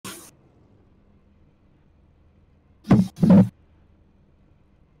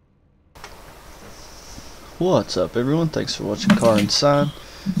What's up, everyone? Thanks for watching Car Inside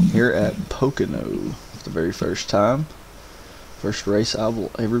here at Pocono for the very first time. First race I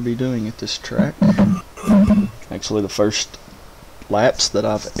will ever be doing at this track. Actually, the first laps that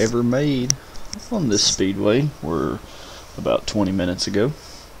I've ever made on this speedway were about 20 minutes ago.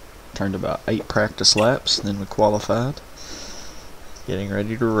 Turned about 8 practice laps, then we qualified. Getting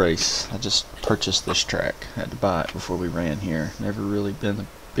ready to race. I just purchased this track. Had to buy it before we ran here. Never really been the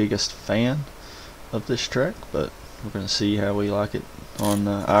biggest fan of this track, but we're going to see how we like it on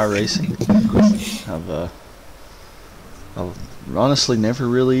iRacing. I've honestly never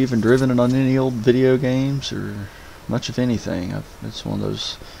really even driven it on any old video games or much of anything. It's one of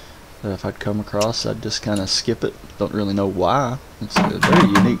those that if I'd come across, I'd just kind of skip it. Don't really know why. It's a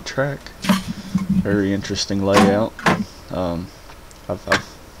very unique track. Very interesting layout.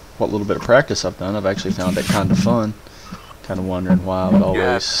 What little bit of practice I've done, I've actually found it kind of fun. Kind of wondering why I would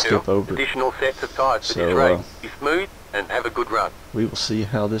always skip over it. Additional sets of tires for this race. Be smooth and have a good run. We will see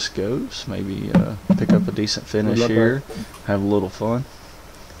how this goes. Maybe pick up a decent finish here. Have a little fun.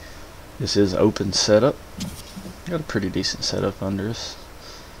 This is open setup. Got a pretty decent setup under us.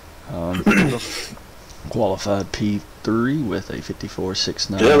 Qualified P3 with a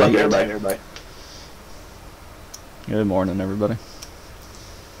 54.698. Everybody. Good morning, everybody.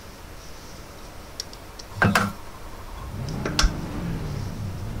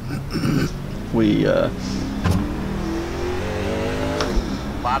 We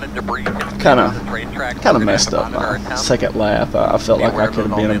kind of messed up my second lap. I felt like I could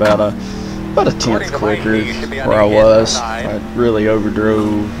have been about a tenth quicker where I was. I really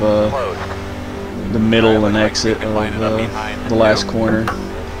overdrove the middle and exit of the last corner,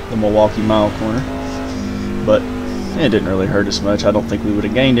 the Milwaukee Mile corner, but it didn't really hurt us much. I don't think we would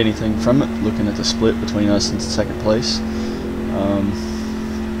have gained anything from it, looking at the split between us and second place.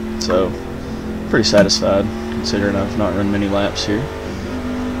 So pretty satisfied considering I've not run many laps here.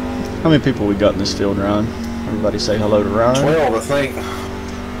 How many people we got in this field, Ryan? Everybody say hello to Ryan. 12, I think.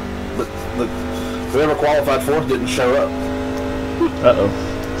 But whoever qualified fourth didn't show up. Uh-oh.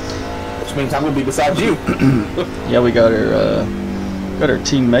 Which means I'm gonna be beside you. Yeah, we got our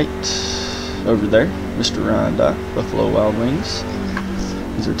teammate over there, Mr. Ryan Dye, Buffalo Wild Wings.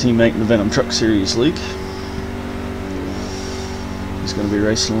 He's our teammate in the Venom Truck Series League. He's going to be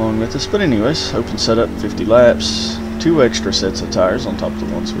racing along with us. But anyways, open setup, 50 laps, 2 extra sets of tires on top of the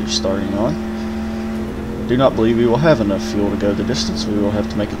ones we're starting on. I do not believe we will have enough fuel to go the distance. We will have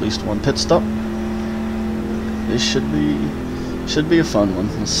to make at least 1 pit stop. This should be a fun one.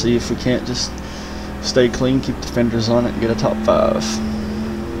 Let's see if we can't just stay clean, keep the fenders on it, and get a top 5.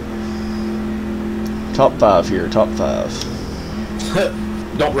 Top 5 here, top 5.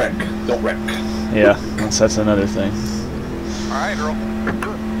 Don't wreck. Yeah, that's another thing. Alright, Earl.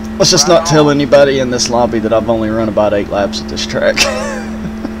 Let's just not tell anybody in this lobby that I've only run about 8 laps at this track.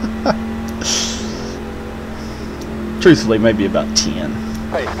 Truthfully, maybe about 10.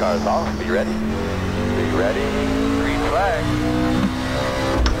 Pace car's off. Be ready. Be ready. Green flag.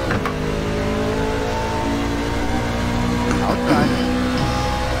 Outside.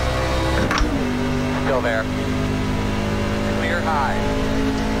 Still there. Clear high.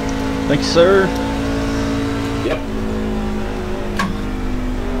 Thank you, sir. Yep.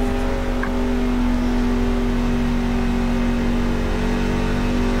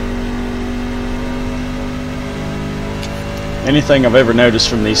 Anything I've ever noticed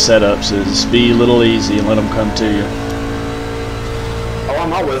from these setups is be a little easy and let them come to you. Oh,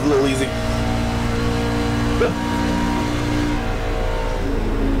 I'm always a little easy.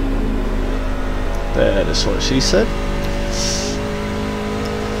 That is what she said.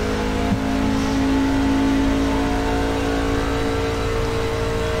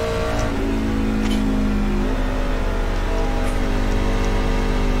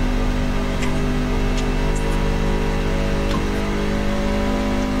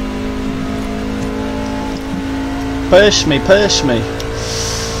 Push me, push me. 1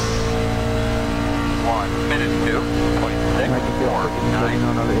 minute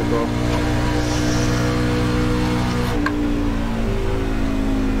 2.649.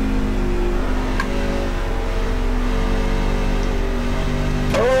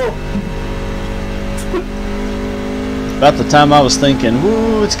 About the time I was thinking,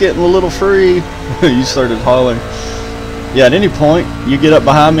 woo, it's getting a little free, you started hollering. Yeah, at any point you get up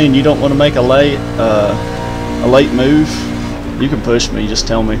behind me and you don't want to make a late move, you can push me, just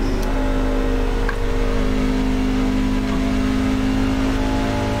tell me.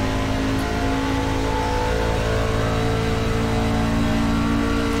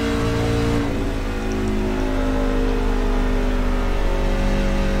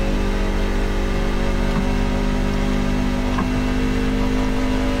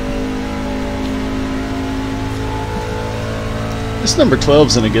 This number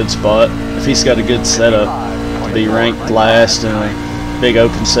 12's in a good spot. If he's got a good setup to be ranked last in a big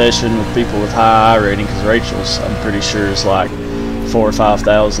open session with people with high rating, because Rachel's, I'm pretty sure, is like 4,000 or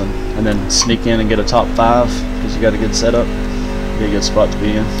 5,000, and then sneak in and get a top 5 because you got a good setup. Be a good spot to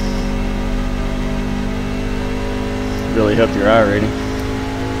be in. Really help your I rating.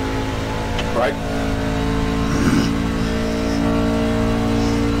 Right.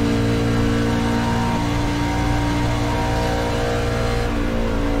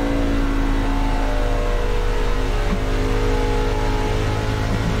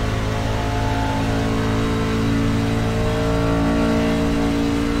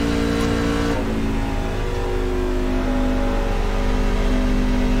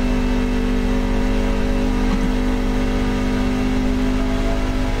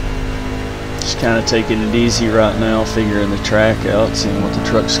 Kind of taking it easy right now, figuring the track out, seeing what the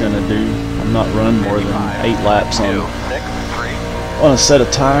truck's going to do. I'm not running more than 8 laps on a set of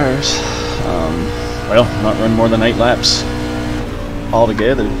tires. Well, not running more than 8 laps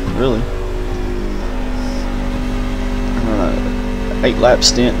altogether, really. 8-lap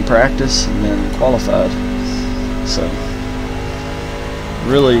stint in practice and then qualified. So,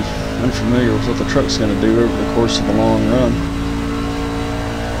 really unfamiliar with what the truck's going to do over the course of a long run.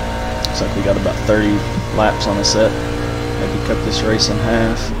 Looks like we got about 30 laps on a set. Maybe cut this race in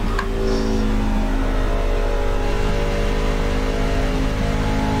half.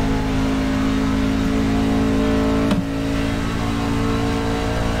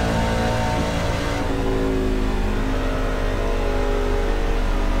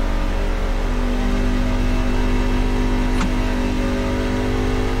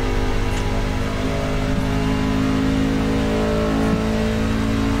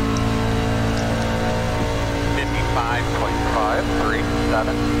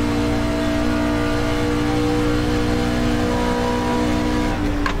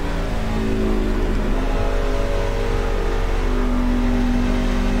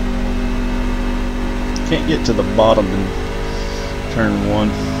 Can't get to the bottom in turn 1.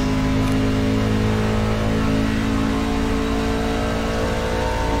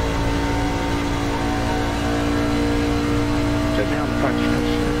 Take me on the front stretch.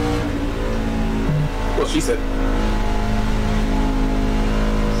 What she said.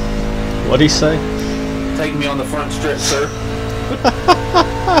 What'd he say? Take me on the front stretch, sir.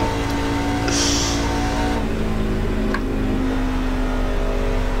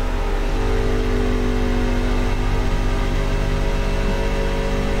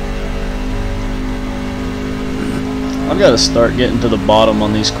 I've got to start getting to the bottom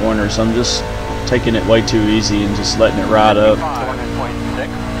on these corners. I'm just taking it way too easy and just letting it ride up.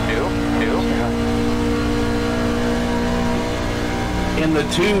 In the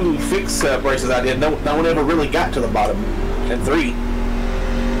 2 fix races I did, no one ever really got to the bottom. And 3.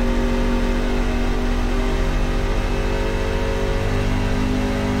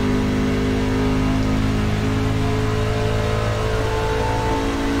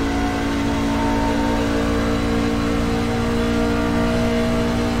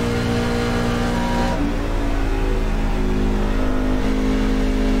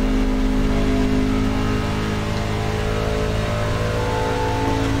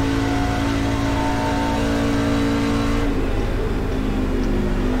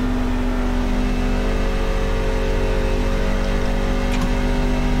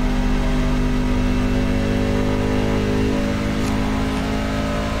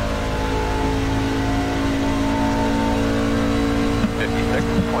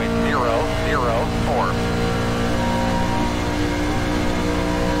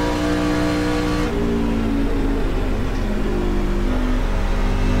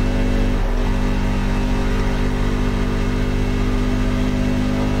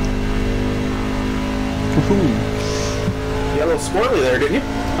 You got a little squirrely there, didn't you?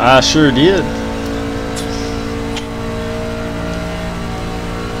 I sure did.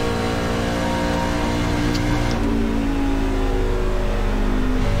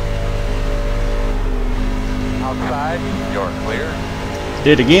 Outside, you're clear.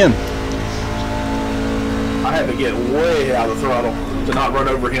 Did again. I had to get way out of the throttle to not run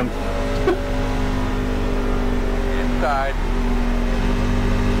over him. Inside.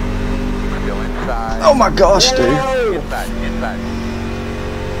 Still inside. Oh my gosh, dude. Inside, inside.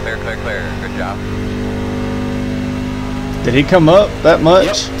 Clear, clear, clear. Good job. Did he come up that much?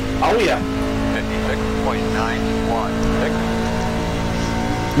 Yep. Oh yeah.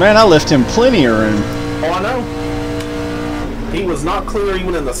 56.916. Man, I left him plenty of room. Oh, I know. He was not clear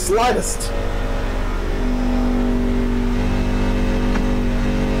even in the slightest.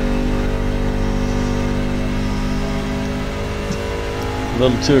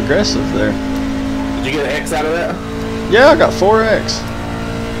 little too aggressive there. Did you get an X out of that? Yeah, I got 4X.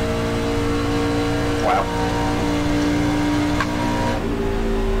 Wow.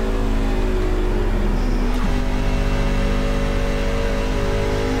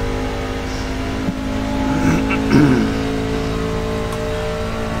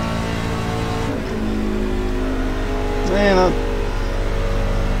 Man,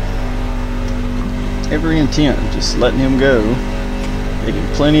 every intent, just letting him go. Making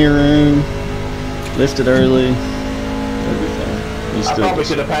plenty of room, lifted early, everything. He I still probably just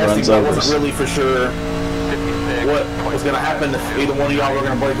could have passed him, runs but I over wasn't us. really for sure 56. what was going to happen if either one of y'all were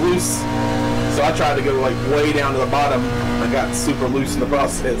going to break loose. So I tried to go like way down to the bottom and got super loose in the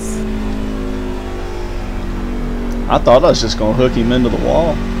process. I thought I was just gonna hook him into the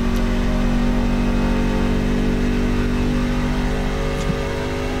wall.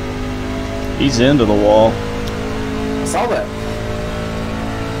 He's into the wall. I saw that.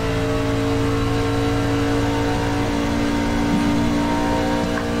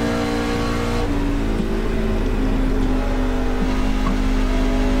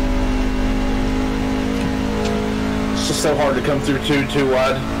 It's just so hard to come through too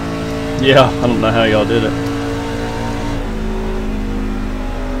wide. Yeah, I don't know how y'all did it.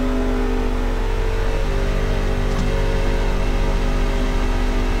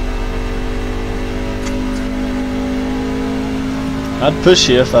 I'd push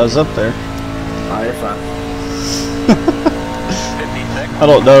you if I was up there. Alright, you're fine. 56. I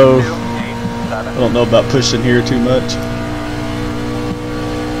don't know. 2, 8, 7. I don't know about pushing here too much.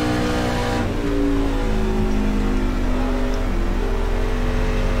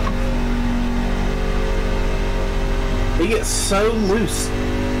 He gets so loose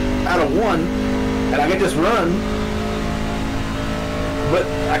out of one, and I get this run, but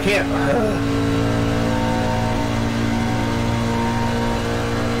I can't.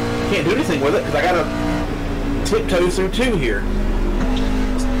 Can't do anything with it because I gotta tiptoe through two here.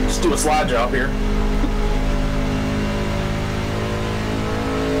 Let's do a slide job here.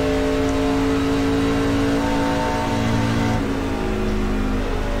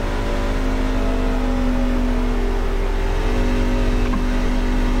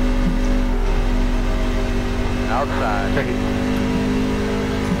 Outside.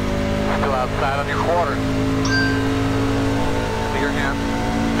 Still outside on your quarter. Clear again.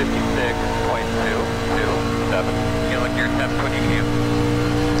 56.227. You look your 720 view.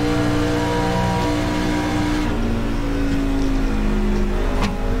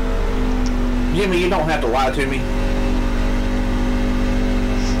 Jimmy, you don't have to lie to me.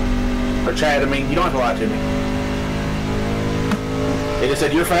 Or Chad, I mean, you don't have to lie to me. They just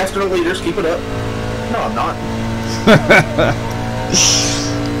said, you're faster than leaders, keep it up. No, I'm not.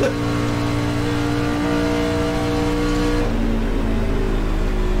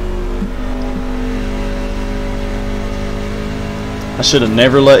 I should have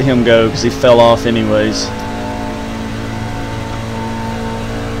never let him go because he fell off anyways.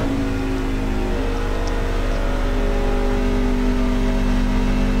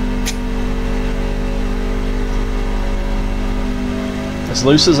 As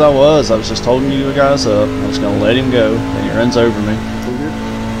loose as I was just holding you guys up. I was going to let him go, and he runs over me.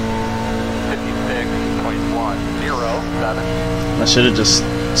 56.107. I should have just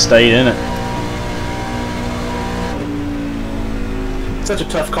stayed in it. Such a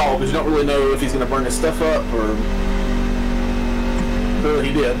tough call because you don't really know if he's going to burn his stuff up or. Clearly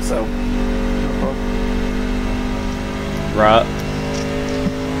he did, so. Right.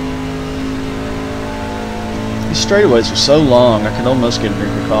 These straightaways are so long, I could almost get a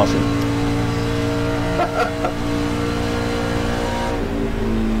drink of coffee.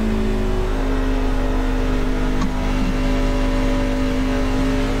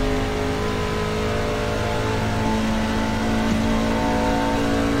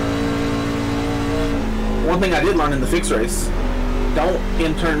 One thing I did learn in the fixed race, don't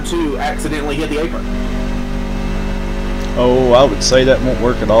in turn 2 accidentally hit the apron. Oh, I would say that won't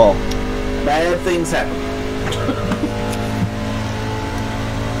work at all. Bad things happen.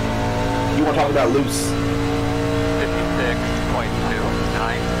 You want to talk about loose?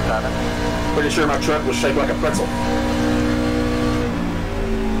 56.297. Pretty sure my truck was shaped like a pretzel.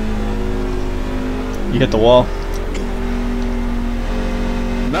 You hit the wall?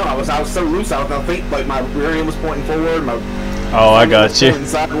 No, I was so loose. I was gonna think like my rear end was pointing forward. My Oh, I got you. pointing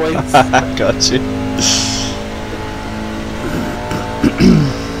sideways. I got you.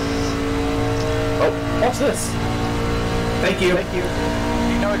 Oh, what's this? Thank you. Thank you.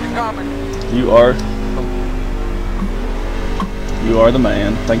 You know you're coming. You are the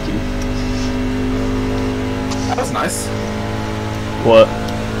man. Thank you. That was nice. What?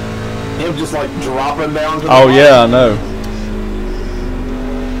 Him just like dropping down to the Oh bottom. yeah, I know.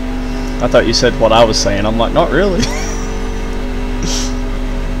 I thought you said what I was saying. I'm like, not really.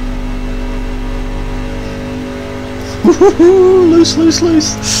 Loose, loose,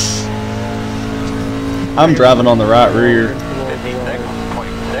 loose. I'm driving on the right rear. 56.634.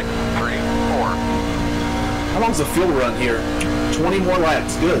 How long's the fuel run here? 20 more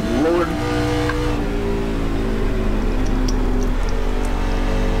laps. Good Lord.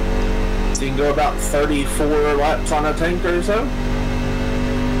 So you can go about 34 laps on a tank or so?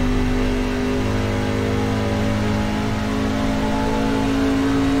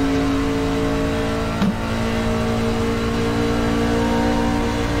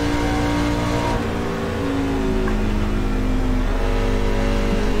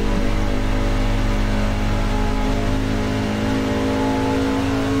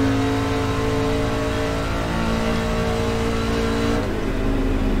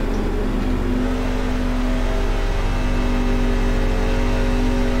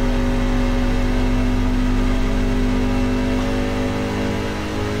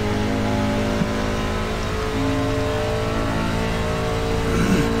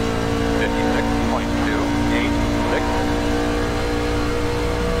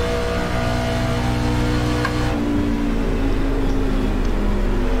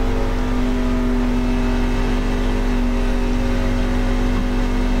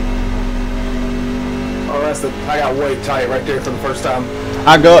 I got way tight right there for the first time.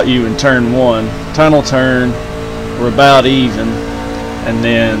 I got you in turn 1. Tunnel turn, we're about even. And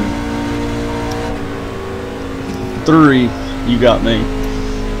then 3, you got me.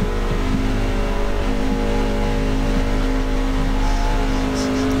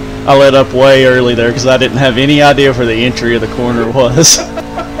 I let up way early there because I didn't have any idea where the entry of the corner was.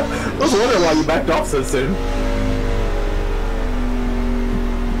 I was wondering why you backed off so soon.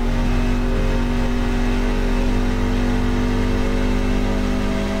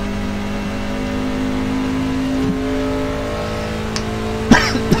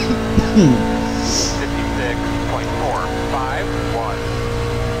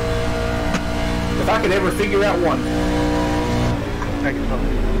 $56.451. If I could ever figure out one. Thank you,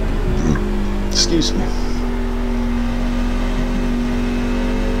 Tom. Excuse me.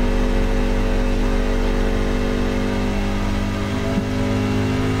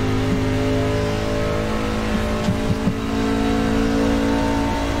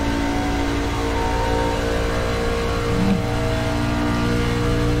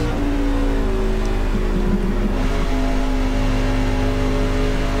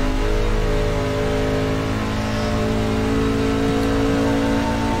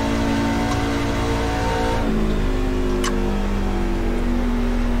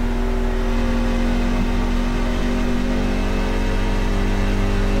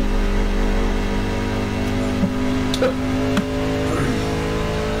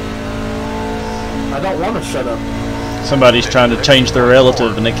 I don't want to shut up. Somebody's trying to change their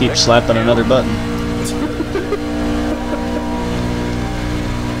relative and they keep slapping another button.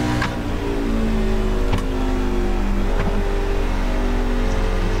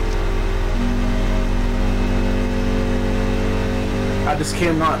 I just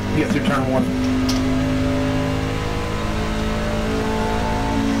cannot get through turn 1.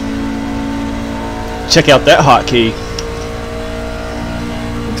 Check out that hotkey.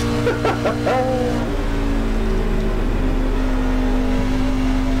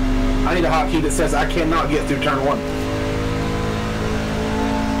 I need a hotkey that says I cannot get through turn 1.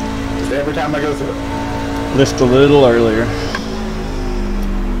 Just every time I go through it. Lift a little earlier.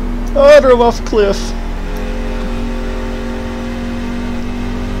 Oh, I drove off a cliff.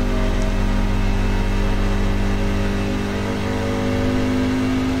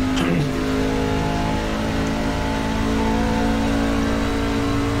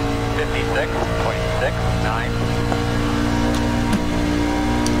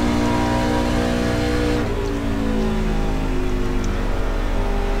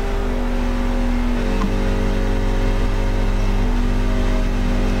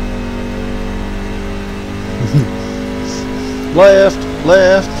 Left,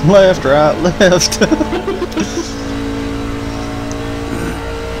 left, left, right, left.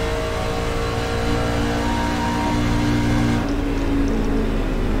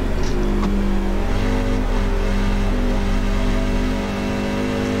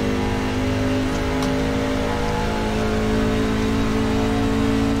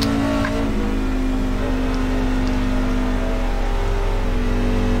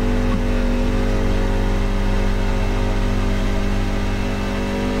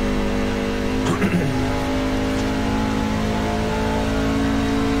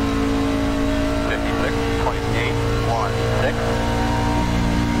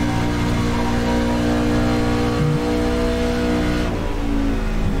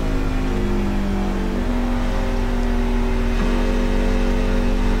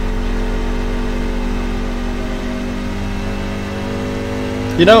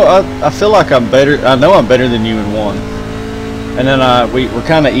 You know, I feel like I'm better. I know I'm better than you in 1. And then we're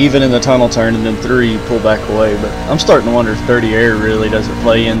kind of even in the tunnel turn, and then 3 you pull back away. But I'm starting to wonder if dirty air really doesn't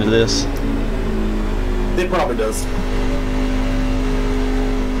play into this. It probably does.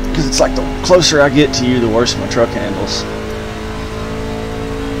 Because it's like the closer I get to you, the worse my truck handles.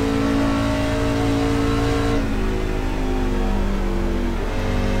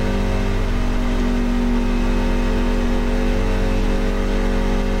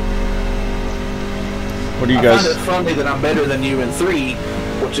 What do you guys? I find it funny that I'm better than you in 3,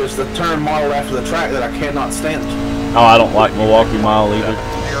 which is the turn modeled after the track that I cannot stand. Oh, I don't like Milwaukee Mile either. 0-4.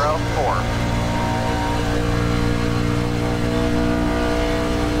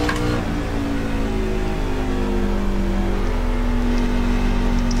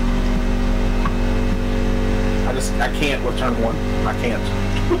 I can't with turn 1. I can't.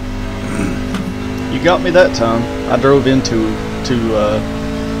 You got me that time. I drove into too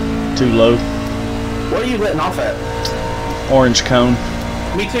low. What are you letting off at? Orange cone.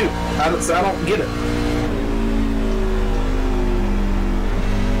 Me too. I don't get it.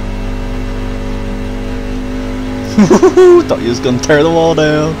 Thought you was gonna tear the wall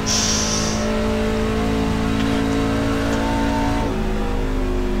down.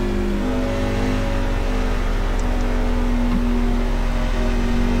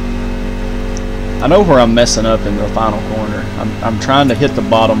 I know where I'm messing up in the final corner. I'm trying to hit the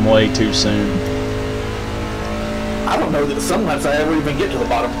bottom way too soon. I don't know that sometimes I ever even get to the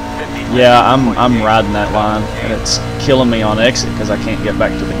bottom. Yeah, I'm riding that line, and it's killing me on exit because I can't get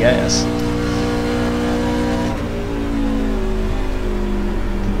back to the gas.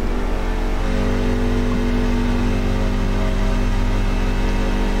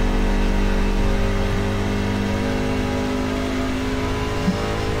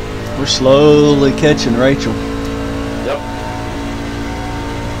 We're slowly catching Rachel. Yep.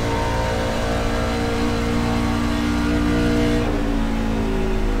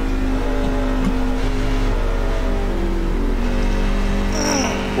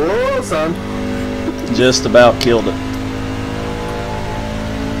 Whoa, son. Just about killed it.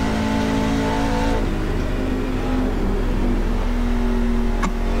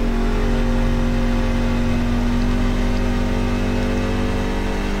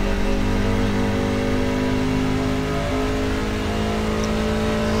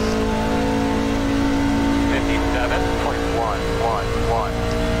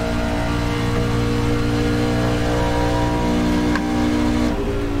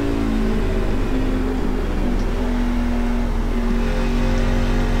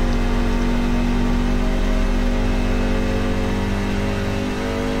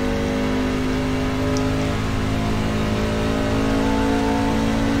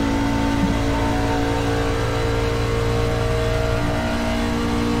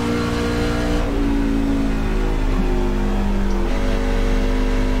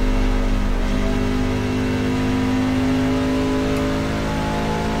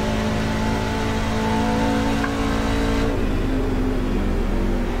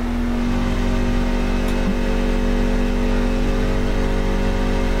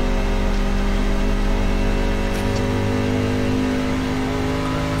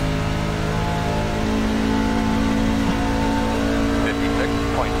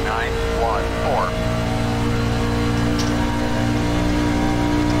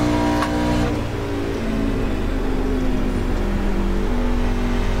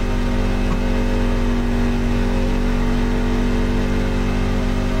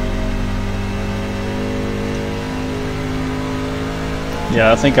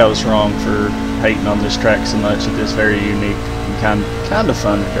 Yeah, I think I was wrong for hating on this track so much. It is very unique and kind of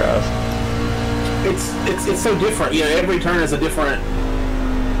fun to drive. It's so different. You know, every turn is a different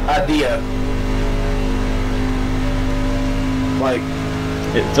idea. Like,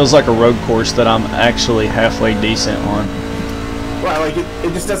 it feels like a road course that I'm actually halfway decent on. Right, like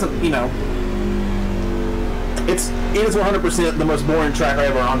it just doesn't, you know. It is 100% the most boring track I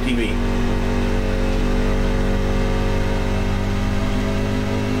ever on TV.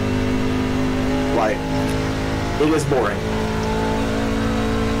 Like, it is boring.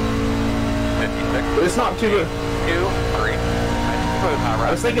 56. But it's not too good. 2-3.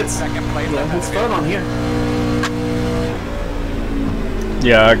 I just think it's, second place. you know, it's fun on here.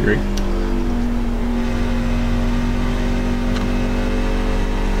 Yeah, I agree.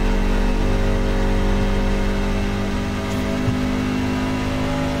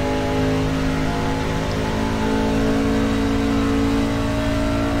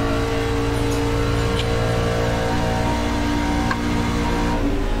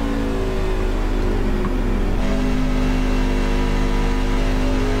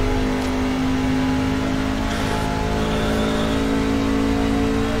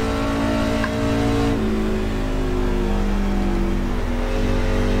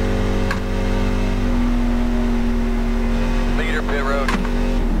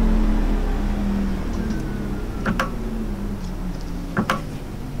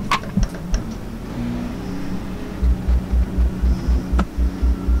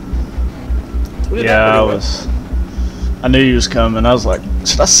 We did Yeah, that I pretty was. I knew he was coming. I was like,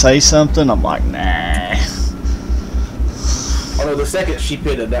 should I say something? I'm like, nah. well. Although the second she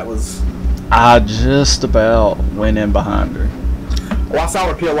pitted, that was. I just about went in behind her. Well, I saw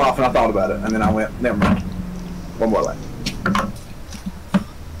her peel off, and I thought about it, and then I went, never mind. One more lap.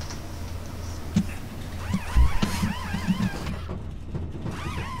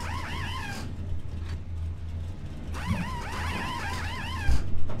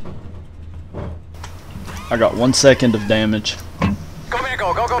 I got 1 second of damage. Go, man,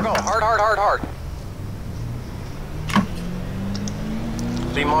 go, go, go, go. Hard, hard, hard, hard.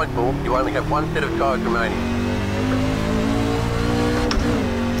 Be mindful, you only have one set of tires remaining.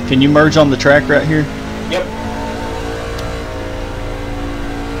 Can you merge on the track right here? Yep.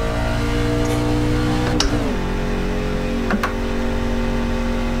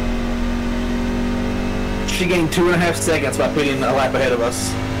 She gained 2.5 seconds by pitting a lap ahead of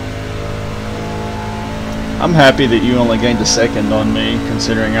us. I'm happy that you only gained a second on me,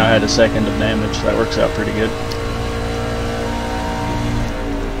 considering I had a second of damage. That works out pretty good.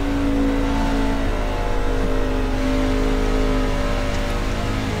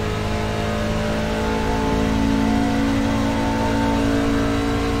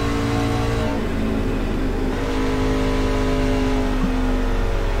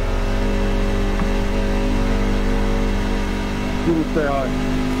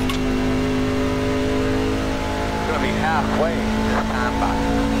 Gonna be halfway to the time by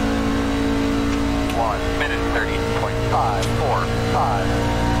 1 minute 30.545.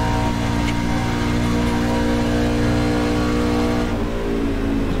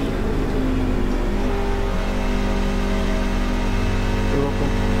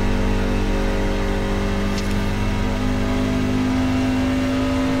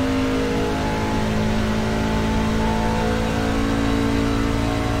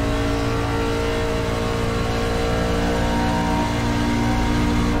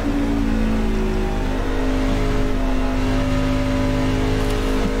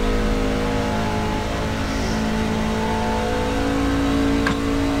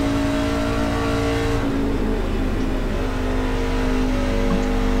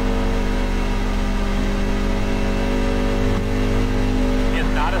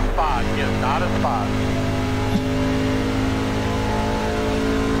 Not a spot.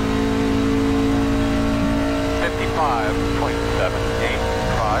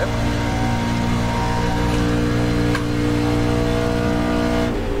 .785.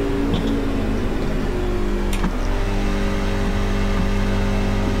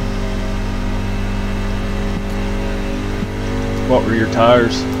 What were your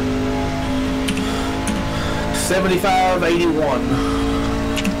tires? 75, 81.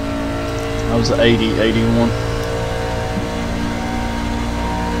 I was 80, 81.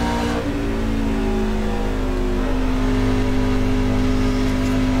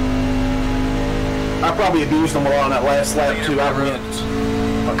 I probably abused them a lot on that last lap too. I went,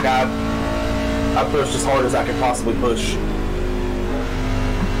 oh God, I pushed as hard as I could possibly push.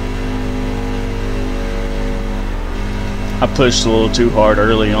 I pushed a little too hard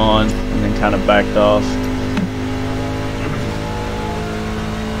early on and then kind of backed off.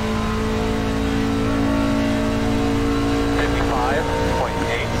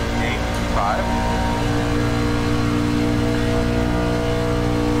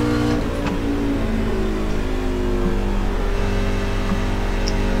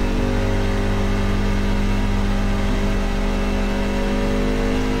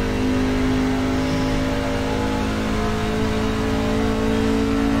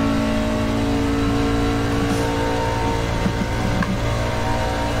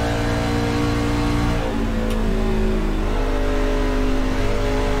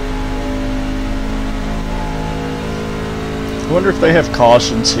 I wonder if they have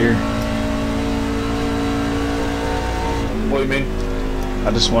cautions here. What do you mean?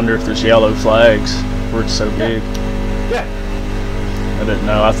 I just wonder if there's yellow flags where it's so big. Yeah. I didn't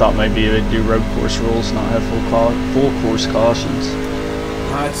know. I thought maybe they'd do road course rules, not have full course cautions.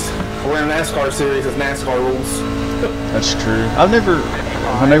 We're in a NASCAR series. It's NASCAR rules. That's true. I've never.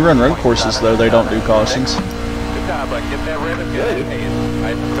 When they run road courses, though, they don't do cautions. Good job, like get that ribbon. Yeah, they do.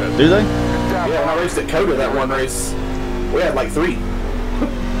 Do they? Yeah, when I raced at Coda that one race, we had like 3.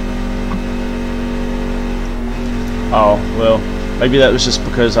 Oh, well, maybe that was just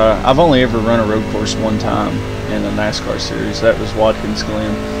because I've only ever run a road course one time in a NASCAR series. That was Watkins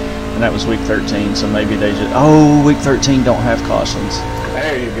Glen, and that was week 13, so maybe they just... Oh, week 13 don't have cautions.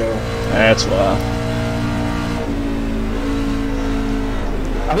 There you go. That's why.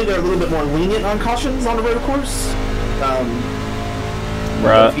 I think they're a little bit more lenient on cautions on the road course.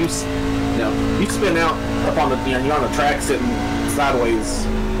 Right. If know, you spin out up on the, you know, you're on the track sitting sideways.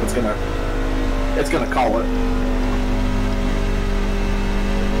 It's gonna call it.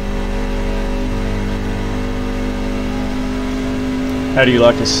 How do you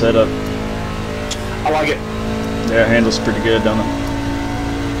like this setup? I like it. Yeah, it handles pretty good, don't it?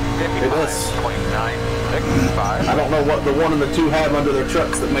 It does. 29.65. I don't know what the 1 and the 2 have under their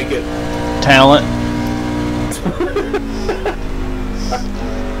trucks that make it. Talent.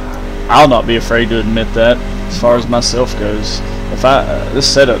 I'll not be afraid to admit that. As far as myself goes, if this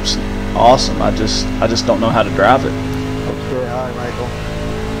setup's awesome. I just don't know how to drive it. Okay, hi, Michael.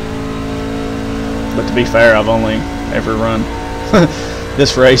 But to be fair, I've only ever run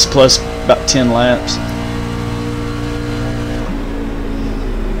this race plus about 10 laps.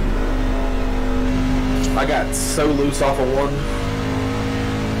 I got so loose off of 1.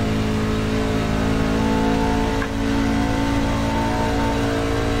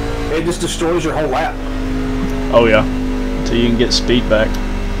 It just destroys your whole lap. Oh yeah, until you can get speed back.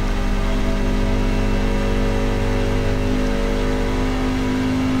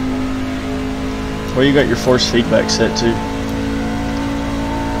 Where you got your force feedback set to?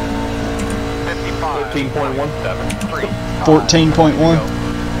 13.1. 14.1?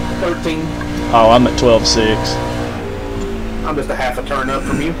 13. Oh, I'm at 12.6. I'm just a half a turn up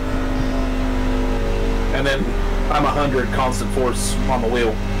from you. And then I'm 100 constant force on the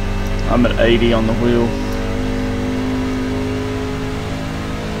wheel. I'm at 80 on the wheel.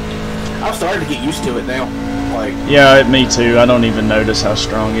 I've started to get used to it now. Like, Yeah, me too. I don't even notice how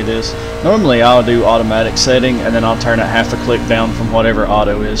strong it is. Normally I'll do automatic setting and then I'll turn it half a click down from whatever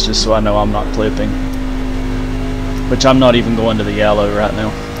auto is just so I know I'm not clipping. Which I'm not even going to the yellow right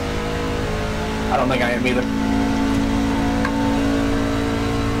now. I don't think I am either.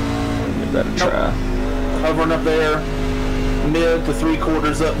 Give that a try. Hovering up there, mid to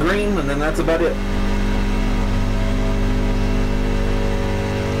 3/4 up green, and then that's about it.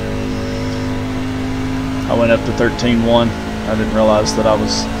 I went up to 13.1. I didn't realize that I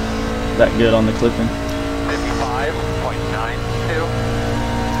was that good on the clipping.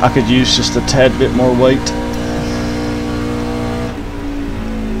 55.92. I could use just a tad bit more weight.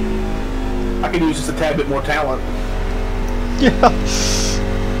 I could use just a tad bit more talent. Yeah.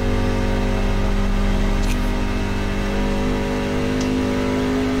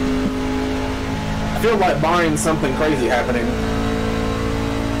 I feel like barring something crazy happening,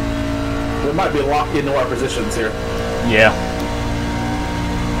 we might be locked into our positions here. Yeah.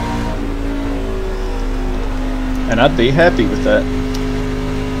 And I'd be happy with that.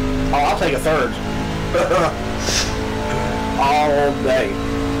 Oh, I'll take a third. All day.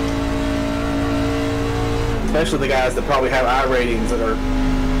 Especially the guys that probably have I ratings that are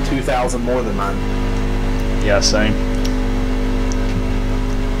 2,000 more than mine. Yeah, same.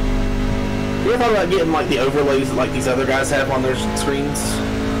 You ever thought about getting like the overlays that like these other guys have on their screens?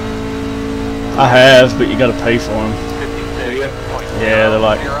 I have, but you gotta pay for them. 56.00. Yeah, they're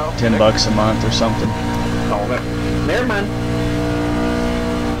like $10 a month or something. Oh, never mind.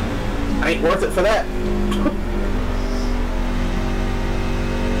 Ain't worth it for that.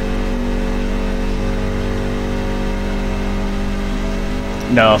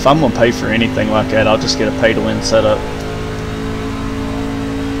 No, if I'm gonna pay for anything like that, I'll just get a pay-to-win setup.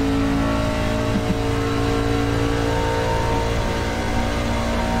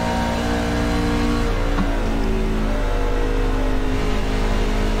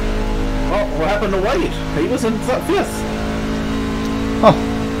 Well, what happened to Wade? He was in 5th. Huh. I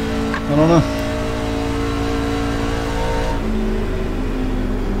don't know.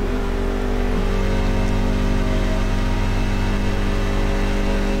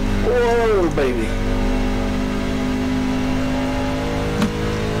 Oh, baby.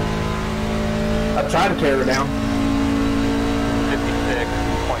 I tried to tear her down.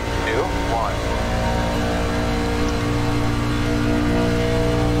 56.21.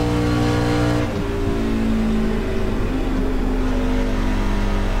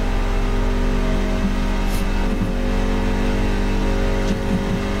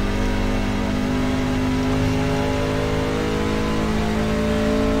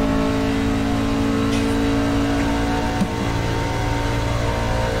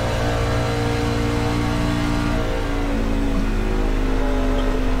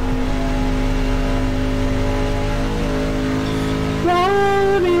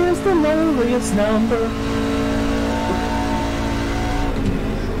 What is the lowest number?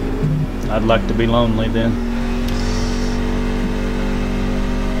 I'd like to be lonely then.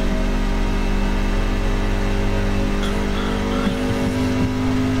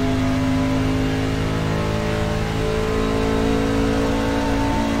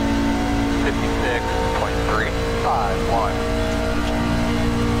 5-1.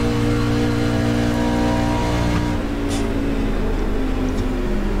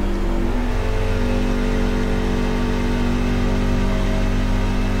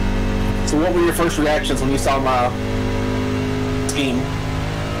 So what were your first reactions when you saw my scheme?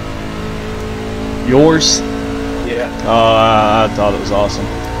 Yours? Yeah. I thought it was awesome.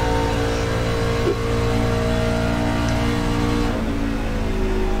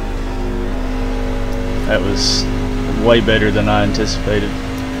 That was way better than I anticipated.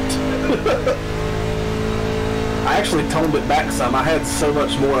 I actually toned it back some. I had so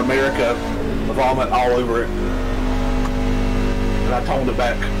much more America vomit all over it. And I toned it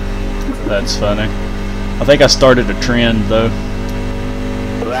back. That's funny. I think I started a trend though.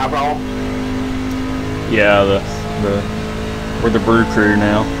 For the alcohol? Yeah, we're the brew crew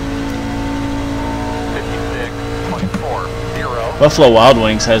now. 56.40. Buffalo Wild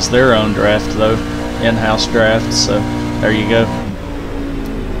Wings has their own draft though, in-house draft. So there you go.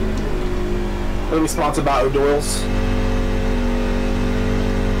 It'll be sponsored by O'Doyle's.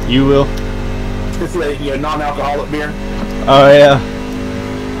 You will. It's a non-alcoholic beer. Oh yeah.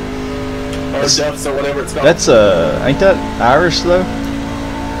 Or Duff's or whatever it's called. That's ain't that Irish though?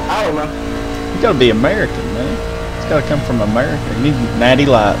 I don't know. You gotta be American, man. It's gotta come from America. You need Natty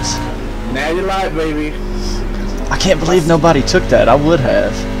Lights. Natty Light, baby. I can't believe nobody took that. I would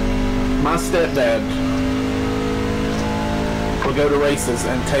have. My stepdad would go to races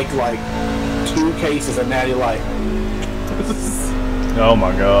and take like 2 cases of Natty Light. Oh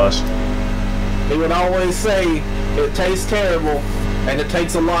my gosh. He would always say, it tastes terrible and it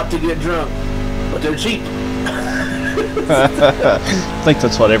takes a lot to get drunk, but they're cheap. I think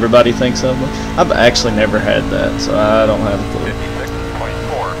that's what everybody thinks of them. I've actually never had that, so I don't have a clue.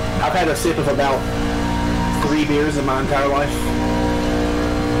 56.4. I've had a sip of about 3 beers in my entire life.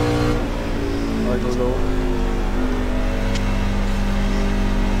 Oh.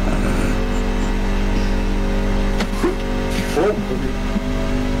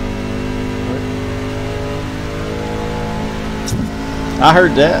 I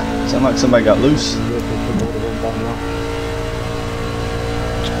heard that. Sounded like somebody got loose. I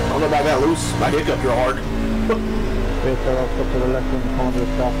don't know about that loose. I hiccuped real hard.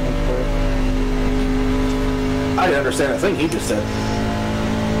 I didn't understand a thing he just said.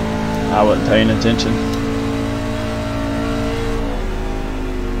 I wasn't paying attention.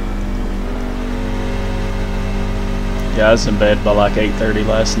 Yeah, I was in bed by like 8:30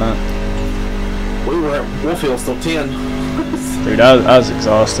 last night. We were at Wolfhills till 10. Dude, I was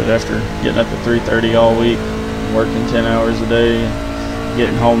exhausted after getting up at 3:30 all week, working 10 hours a day,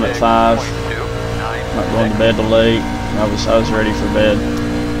 getting home at 5, not going to bed till late. I was ready for bed.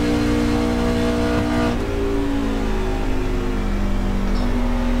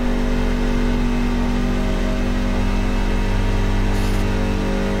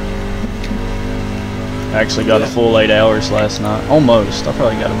 I actually got a full 8 hours last night. Almost. I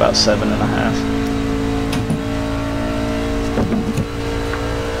probably got about 7.5.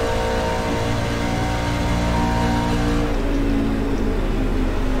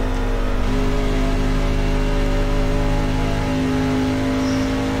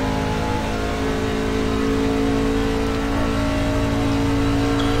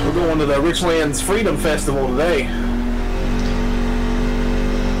 We're going to the Richlands Freedom Festival today.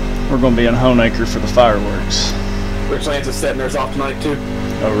 We're going to be in Honeacre for the fireworks. Richlands is setting theirs off tonight too.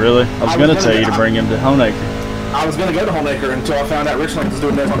 Oh, really? I was going to tell you to bring him to Honeacre. I was going to go to Honeacre until I found out Richlands was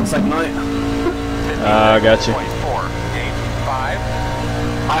doing theirs on the same night. I got you. 56.4. Gate 5.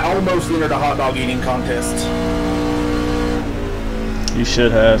 I almost entered a hot dog eating contest. You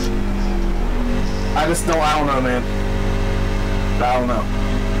should have. I don't know, man. I don't know.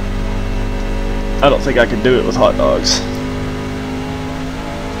 I don't think I could do it with hot dogs.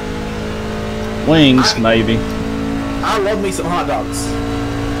 Wings, maybe. I love me some hot dogs.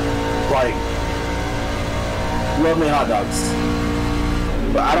 Like, love me hot dogs.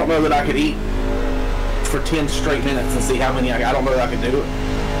 But I don't know that I could eat for 10 straight minutes and see how many I don't know that I could do it.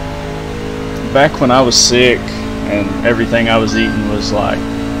 Back when I was sick and everything I was eating was like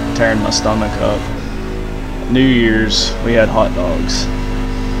tearing my stomach up, New Year's we had hot dogs,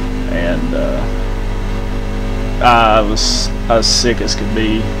 and I was sick as could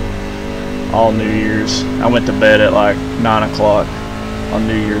be all New Year's. I went to bed at like 9 o'clock on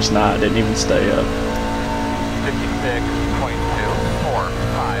New Year's night. Didn't even stay up.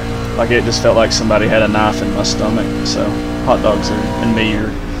 56.245. Like it just felt like somebody had a knife in my stomach. So hot dogs and me are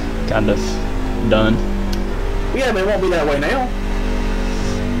kind of done. Yeah, I mean, it won't be that way now.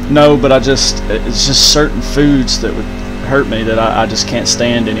 No, but it's just certain foods that would hurt me that I just can't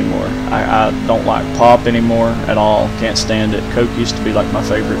stand anymore. I don't like pop anymore at all. Can't stand it. Coke used to be like my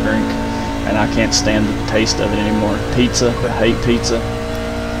favorite drink, and I can't stand the taste of it anymore. Pizza, I hate pizza.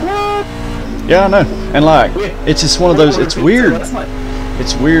 What? Yeah, I know. And like, it's just one of those. It's weird.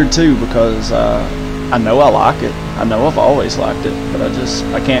 It's weird too because I know I like it. I know I've always liked it, but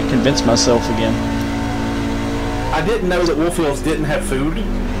I can't convince myself again. I didn't know that Wolf Hills didn't have food.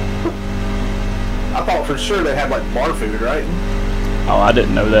 I thought for sure they had like bar food, right? Oh, I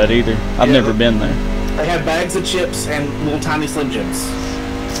didn't know that either. I've never been there. They had bags of chips and little tiny Slim Jims.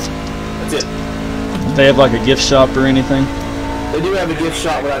 That's it. They have like a gift shop or anything? They do have a gift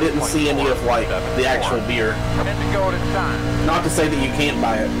shop, but I didn't see any of like the actual beer. Not to say that you can't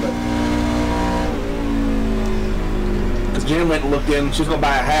buy it, but because Jen went and looked in, she was gonna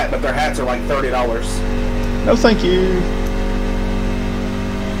buy a hat, but their hats are like $30. No, thank you.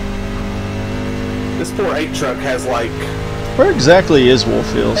 This poor 8 truck has like. Where exactly is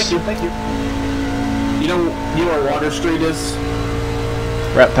Wolf Hills? Thank you, thank you. You know where Water Street is?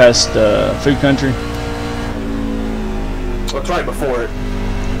 Right past Food Country. Well, it's right before it.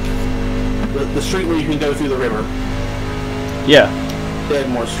 The street where you can go through the river. Yeah.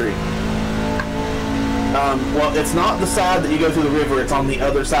 Deadmore Street. Well, it's not the side that you go through the river. It's on the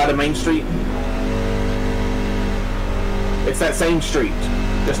other side of Main Street. It's that same street.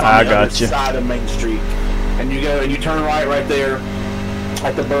 Just on the other side of Main Street. And you go and you turn right there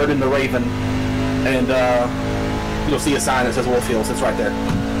at the Bird and the Raven. And you'll see a sign that says Wolf Hills. It's right there.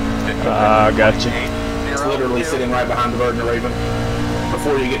 I got you. It's literally sitting right behind the Bird and the Raven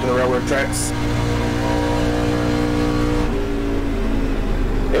before you get to the railroad tracks.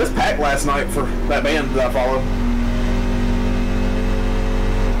 It was packed last night for that band that I follow.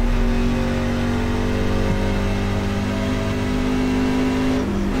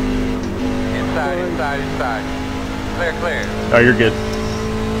 Inside. Clear. Oh, you're good.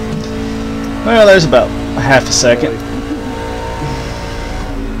 Well, there's about a half a second.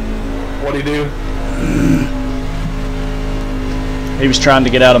 What'd he do? He was trying to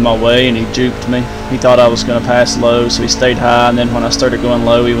get out of my way and he juked me. He thought I was going to pass low, so he stayed high, and then when I started going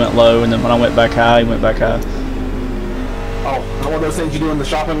low, he went low, and then when I went back high, he went back high. Oh, one of those things you do in the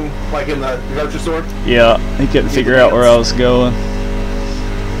shopping, like in the grocery store? Yeah, he couldn't figure out where I was going.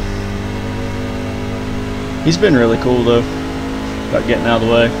 He's been really cool though, about getting out of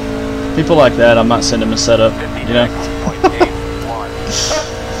the way. People like that, I might send him a setup, you know?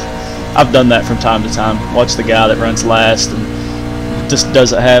 I've done that from time to time. Watch the guy that runs last and just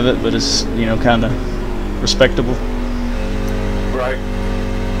doesn't have it, but is, you know, kind of respectable. Right.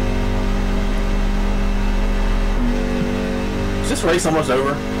 Is this race almost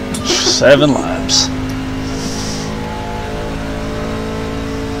over? 7 laps.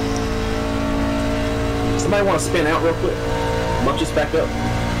 Somebody want to spin out real quick? Bunch us back up.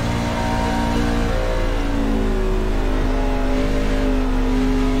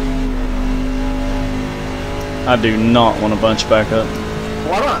 I do not want to bunch back up.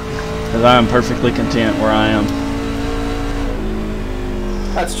 Why not? Because I am perfectly content where I am.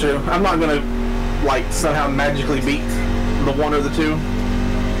 That's true. I'm not gonna like somehow magically beat the one or the two.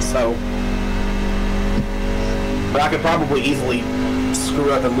 So, but I could probably easily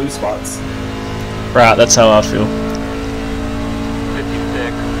screw up and lose spots. Right, that's how I feel.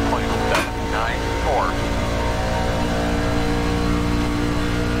 56.794.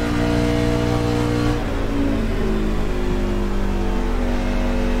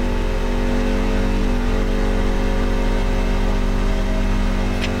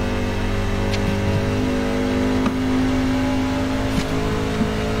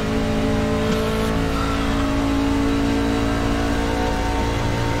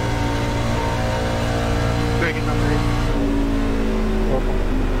 Dragon number 8. Welcome.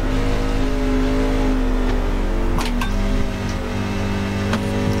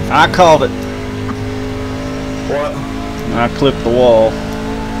 I called it. What? I clipped the wall.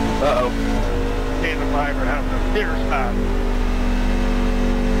 Uh-oh. Standing by for having a dinner spot.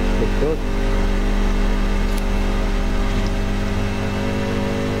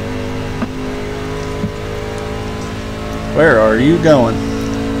 Where are you going?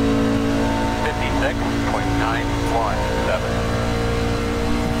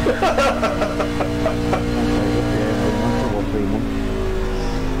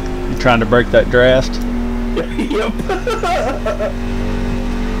 You trying to break that draft? Yep.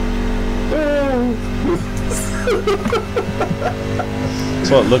 That's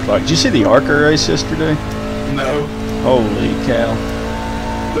what it looked like. Did you see the ARCA race yesterday? No. Holy cow.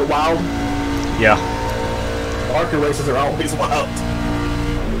 They're wild. Yeah. ARCA races are always wild.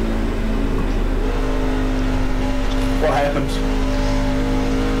 What happened?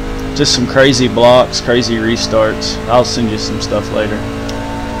 Just some crazy blocks, crazy restarts. I'll send you some stuff later.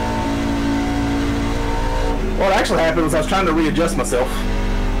 What actually happened was I was trying to readjust myself.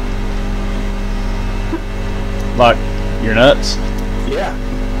 Like, you're nuts? Yeah.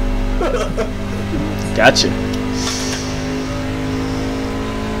 Gotcha.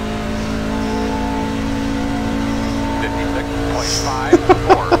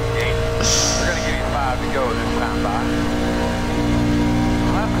 .54 gate. We're gonna give you 5 to go this time by.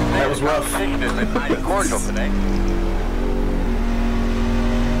 That was rough. Competition has been mighty cordial today.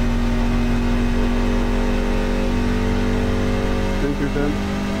 Think you're done?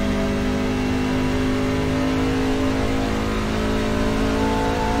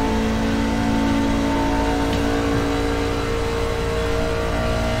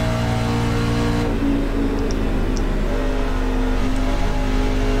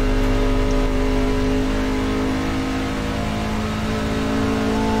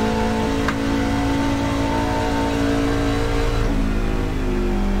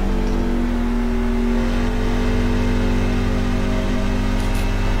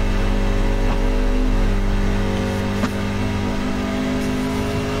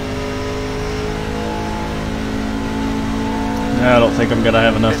 I don't think I'm gonna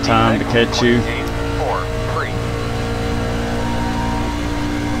have enough time to catch you.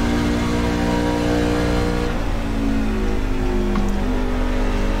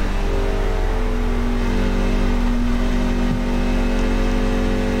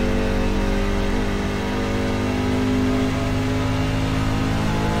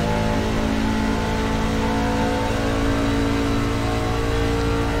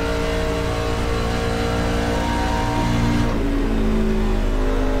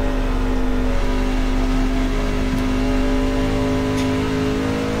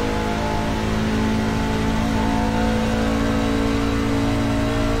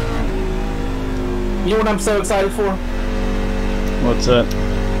 You know what I'm so excited for? What's that?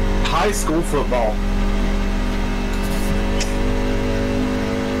 High school football.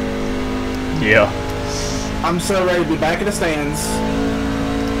 Yeah. I'm so ready to be back in the stands,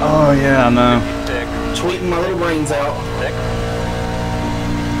 Oh yeah, I know. 56, tweeting my little brains out. 6.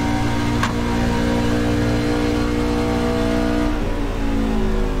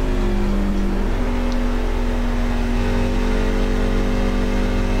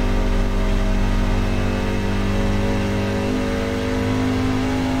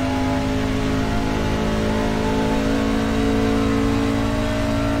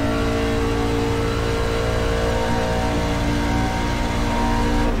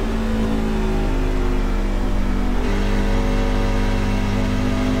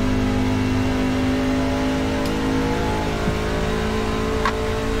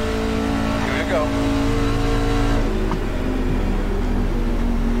 Go.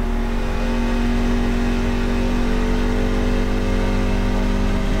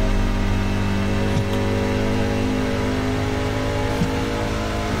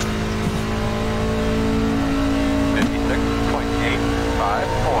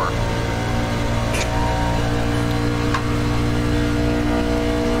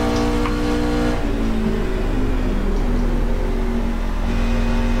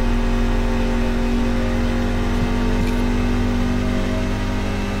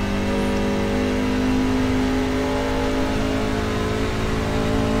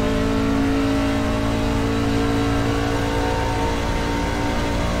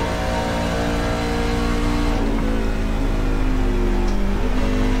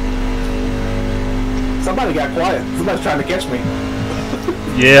 Somebody got quiet. Somebody's trying to catch me.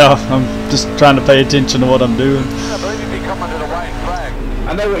 Yeah, I'm just trying to pay attention to what I'm doing. I believe you'd be coming to the white flag.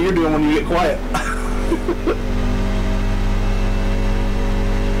 I know what you're doing when you get quiet.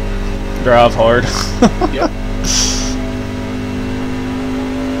 Drive hard. Yep.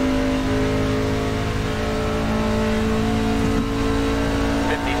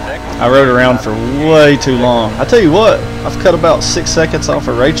 I rode around for way too long. I tell you what, I've cut about 6 seconds off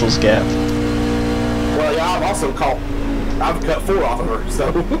of Rachel's gap. Well, yeah, I've cut 4 off of her,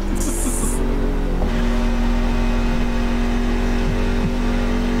 so.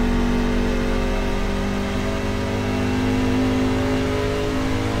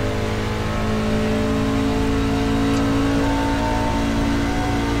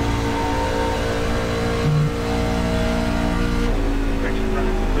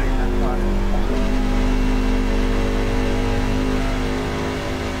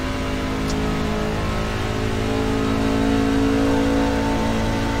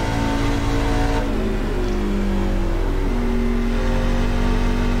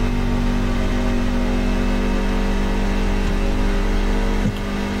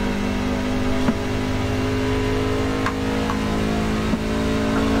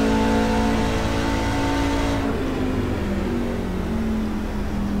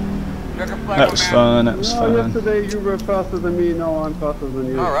 That was fun. That was fun. Yesterday you were faster than me, now I'm faster than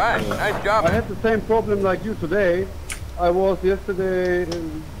you. All right, nice job. I had the same problem like you today. I was yesterday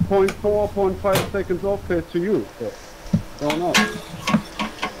 0.4, 0.5 seconds off pace to you. So, don't know.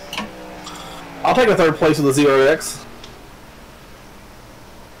 I'll take a third place with the 0X.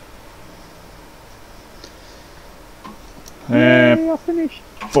 I finished.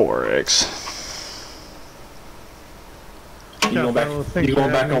 4X. You going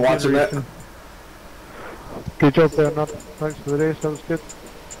back and watching that? Good job there, not thanks for the race, that was good.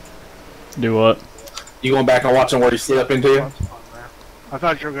 Do what? You going back and watching where he slid up into you? I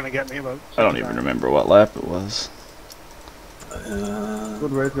thought you were going to get me, but... I don't even remember what lap it was.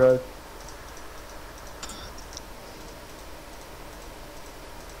 Good race, guys.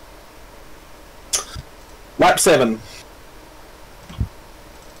 Lap 7.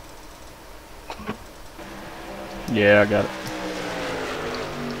 Yeah, I got it.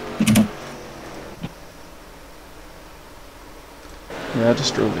 Yeah, I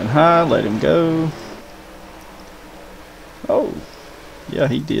just drove in high, let him go. Oh, yeah,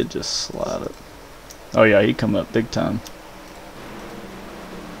 he did just slide it. Oh yeah, he come up big time.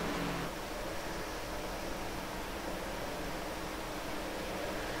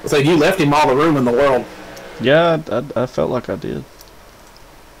 So you left him all the room in the world. Yeah, I felt like I did.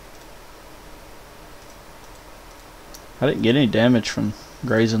 I didn't get any damage from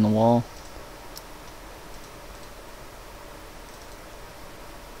grazing the wall.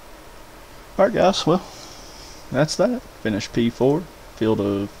 Alright guys, well, that's that. Finished P4, field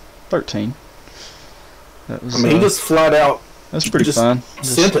of 13. That was, I mean, he just flat out. that's pretty fun.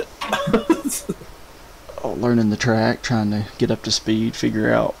 Sent it. Learning the track, trying to get up to speed,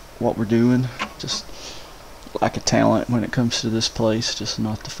 figure out what we're doing. Just lack of talent when it comes to this place. Just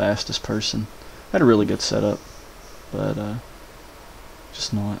not the fastest person. Had a really good setup, but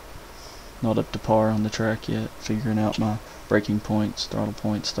just not up to par on the track yet. Figuring out my braking points, throttle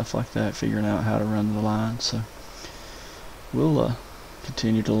points, stuff like that. Figuring out how to run the line. So we'll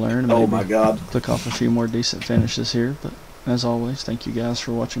continue to learn. Oh my God! Click off a few more decent finishes here. But as always, thank you guys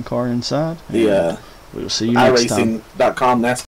for watching Car Inside. The we will see you next time. iRacing.com.